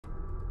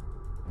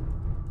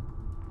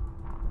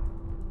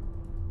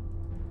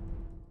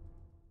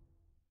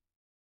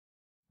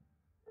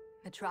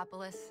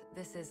Metropolis,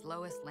 this is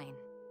Lois Lane.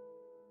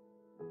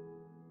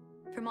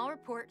 From all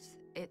reports,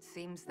 it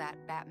seems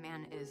that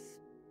Batman is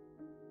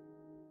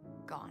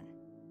gone.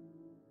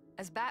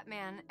 As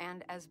Batman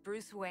and as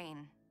Bruce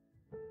Wayne,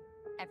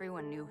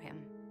 everyone knew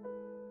him.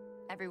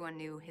 Everyone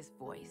knew his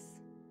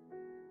voice.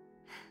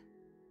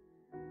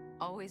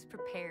 Always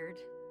prepared,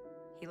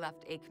 he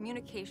left a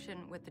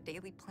communication with the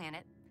Daily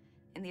Planet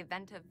in the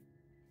event of,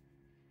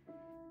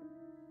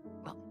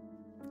 well,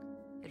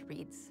 it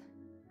reads,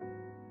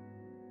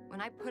 "When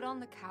I put on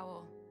the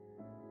cowl,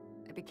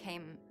 I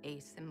became a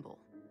symbol.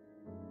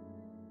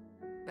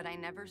 But I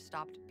never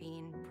stopped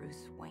being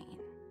Bruce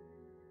Wayne,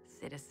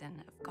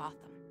 citizen of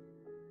Gotham.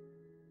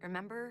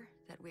 Remember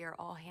that we are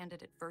all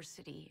handed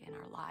adversity in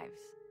our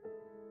lives.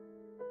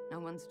 No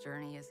one's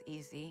journey is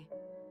easy.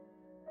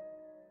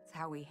 It's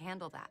how we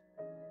handle that,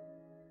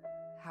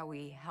 how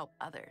we help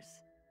others,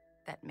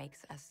 that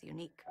makes us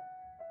unique.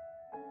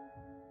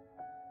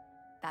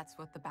 That's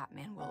what the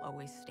Batman will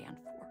always stand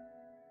for.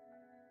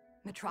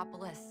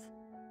 Metropolis,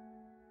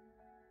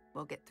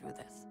 we'll get through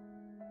this.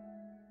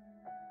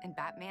 And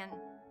Batman,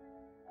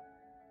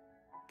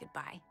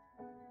 goodbye.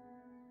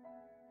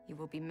 You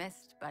will be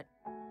missed, but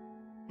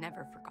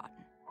never forgotten."